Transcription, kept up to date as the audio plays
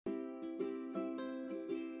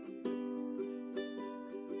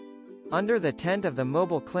Under the tent of the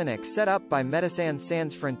mobile clinic set up by Médecins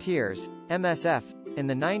Sans Frontières, MSF, in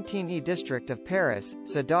the 19E district of Paris,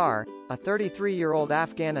 Sadar, a 33-year-old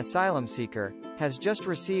Afghan asylum seeker, has just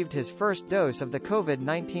received his first dose of the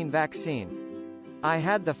Covid-19 vaccine. "I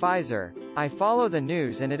had the Pfizer. I follow the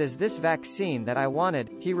news and it is this vaccine that I wanted,"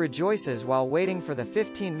 he rejoices while waiting for the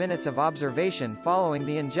 15 minutes of observation following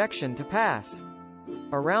the injection to pass.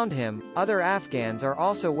 Around him, other Afghans are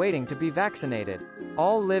also waiting to be vaccinated.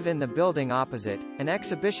 All live in the building opposite, an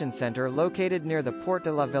exhibition center located near the Porte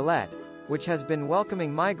de la Villette, which has been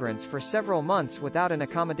welcoming migrants for several months without an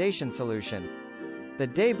accommodation solution. The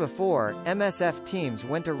day before, MSF teams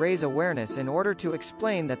went to raise awareness in order to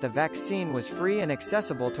explain that the vaccine was free and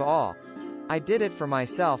accessible to all. "I did it for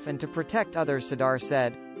myself and to protect others," Sadar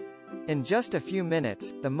said. In just a few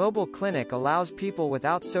minutes, the mobile clinic allows people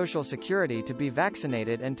without social security to be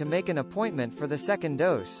vaccinated and to make an appointment for the second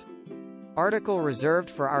dose. Article reserved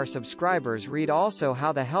for our subscribers. Read also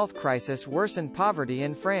how the health crisis worsened poverty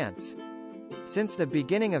in France. Since the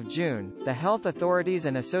beginning of June, the health authorities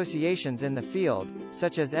and associations in the field,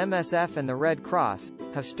 such as MSF and the Red Cross,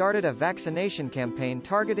 have started a vaccination campaign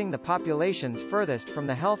targeting the populations furthest from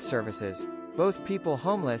the health services, both people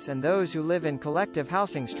homeless and those who live in collective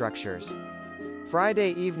housing structures.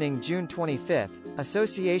 Friday evening, June 25,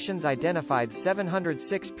 associations identified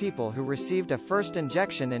 706 people who received a first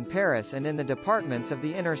injection in Paris and in the departments of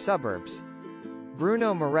the inner suburbs.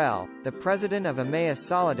 Bruno Morel, the president of Emmaüs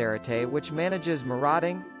Solidarité, which manages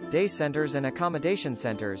marauding, day centers and accommodation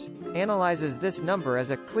centers, analyzes this number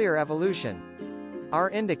as a clear evolution. "Our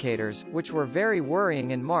indicators, which were very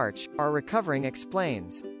worrying in March, are recovering,"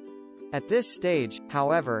 explains. At this stage,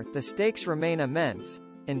 however, the stakes remain immense.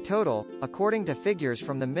 In total, according to figures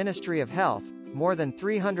from the Ministry of Health, more than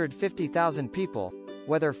 350,000 people,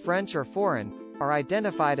 whether French or foreign, are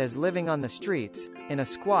identified as living on the streets, in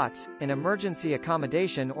squats, in emergency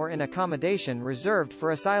accommodation or in accommodation reserved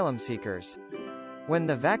for asylum seekers. When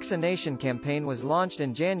the vaccination campaign was launched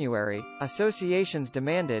in January, associations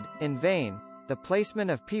demanded, in vain, the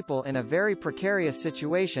placement of people in a very precarious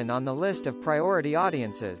situation on the list of priority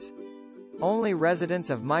audiences. Only residents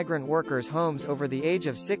of migrant workers' homes over the age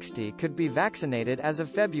of 60 could be vaccinated as of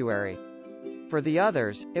February. For the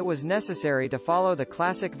others, it was necessary to follow the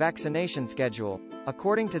classic vaccination schedule,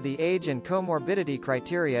 according to the age and comorbidity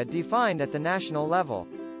criteria defined at the national level.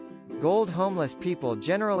 Gold homeless people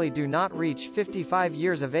generally do not reach 55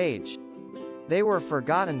 years of age. They were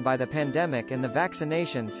forgotten by the pandemic and the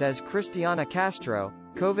vaccination, says Christiana Castro,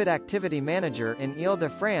 COVID activity manager in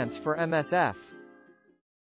Ile-de-France for MSF.